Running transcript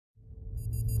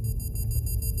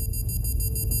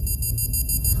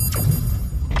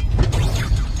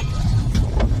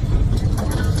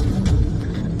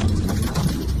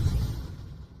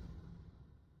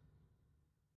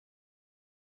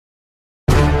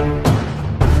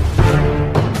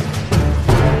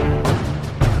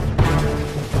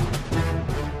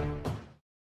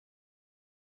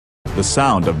the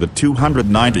sound of the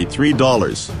 $293,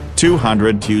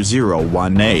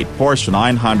 200,2018 Porsche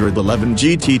 911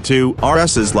 GT2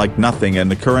 RS is like nothing in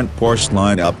the current Porsche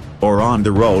lineup, or on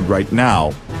the road right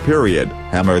now, period.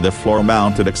 Hammer the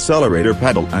floor-mounted accelerator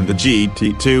pedal and the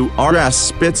GT2 RS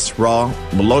spits raw,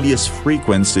 melodious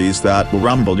frequencies that will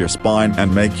rumble your spine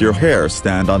and make your hair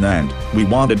stand on end. We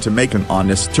wanted to make an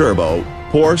honest turbo,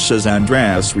 Porsche's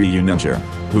Andreas Reuninger,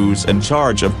 who's in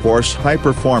charge of Porsche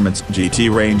high-performance GT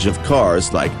range of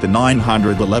cars like the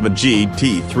 911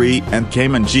 GT3 and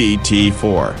Cayman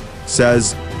GT4,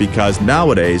 says, because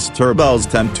nowadays turbos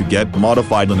tend to get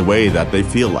modified in a way that they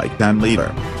feel like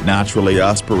 10-liter, naturally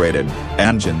aspirated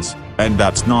engines, and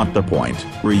that's not the point.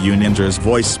 Reuninger's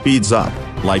voice speeds up,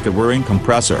 like a whirring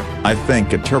compressor. I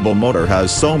think a turbo motor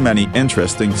has so many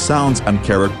interesting sounds and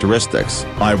characteristics.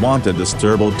 I wanted this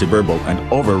turbo to burble and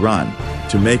overrun,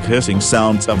 to make hissing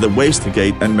sounds of the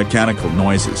wastegate and mechanical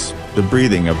noises, the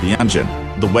breathing of the engine,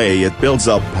 the way it builds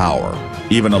up power,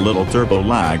 even a little turbo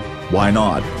lag. Why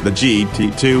not? The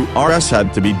GT2 RS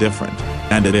had to be different,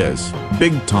 and it is,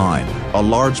 big time. A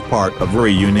large part of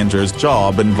Reuninger's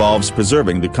job involves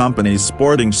preserving the company's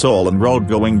sporting soul in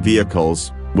road-going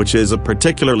vehicles, which is a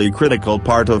particularly critical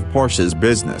part of Porsche's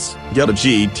business. Get a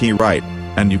GT right,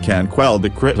 and you can quell the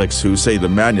critics who say the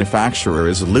manufacturer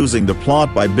is losing the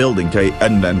plot by building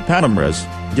Cayenne and Panameras.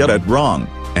 Get it wrong,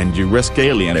 and you risk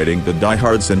alienating the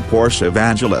diehards and Porsche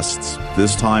evangelists.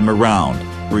 This time around,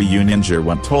 Reuninger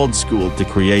went old school to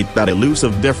create that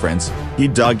elusive difference. He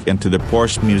dug into the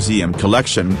Porsche Museum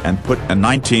collection and put a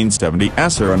 1970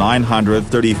 SR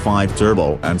 935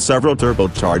 turbo and several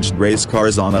turbocharged race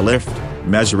cars on a lift,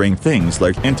 measuring things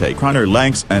like intake runner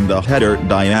lengths and the header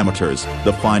diameters.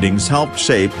 The findings helped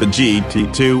shape the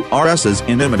GT2 RS's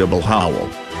inimitable howl.